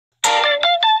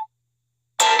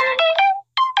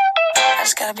I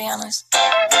just gotta be honest.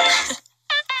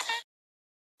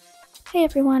 Hey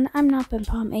everyone, I'm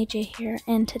imnop&pom AJ here,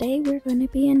 and today we're going to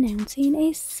be announcing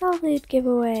a solid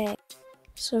giveaway.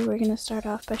 So we're going to start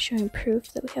off by showing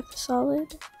proof that we have the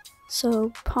solid.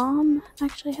 So Pom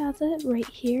actually has it right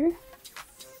here.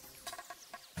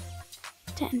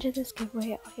 To enter this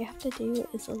giveaway, all you have to do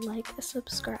is like,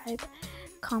 subscribe,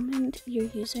 comment your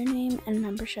username and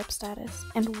membership status,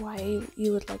 and why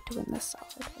you would like to win this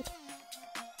solid.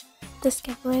 This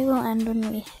giveaway will end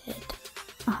when we hit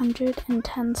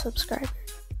 110 subscribers.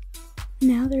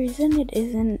 Now the reason it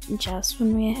isn't just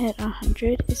when we hit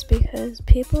 100 is because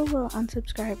people will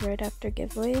unsubscribe right after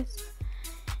giveaways,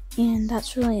 and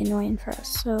that's really annoying for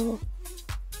us. So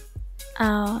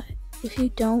if you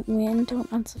don't win,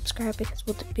 don't unsubscribe, because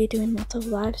we'll be doing lots of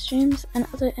live streams and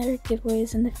other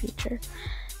giveaways in the future.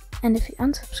 And if you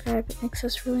unsubscribe, it makes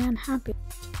us really unhappy.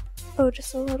 Oh,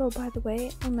 just a little by the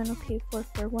way,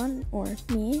 imnop&pom, or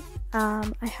me,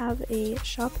 I have a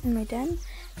shop in my den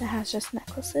that has just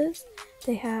necklaces.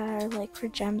 They are like for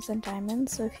gems and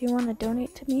diamonds, so if you want to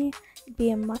donate to me, it'd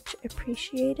be much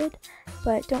appreciated,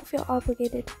 but don't feel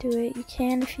obligated to do it. You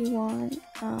can if you want,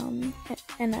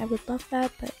 and I would love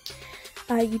that,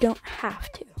 but you don't have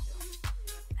to.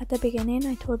 At the beginning,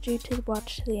 I told you to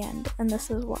watch to the end, and this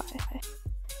is why.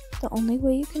 The only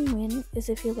way you can win is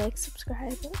if you like,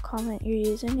 subscribe, comment your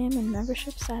username and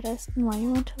membership status and why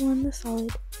you want to win the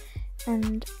solid,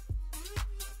 and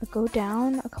go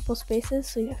down a couple spaces,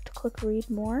 so you have to click read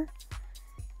more.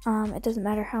 It doesn't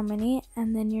matter how many,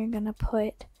 and then you're gonna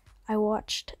put I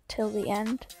watched till the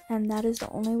end, and that is the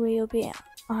only way you'll be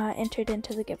entered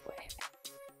into the giveaway.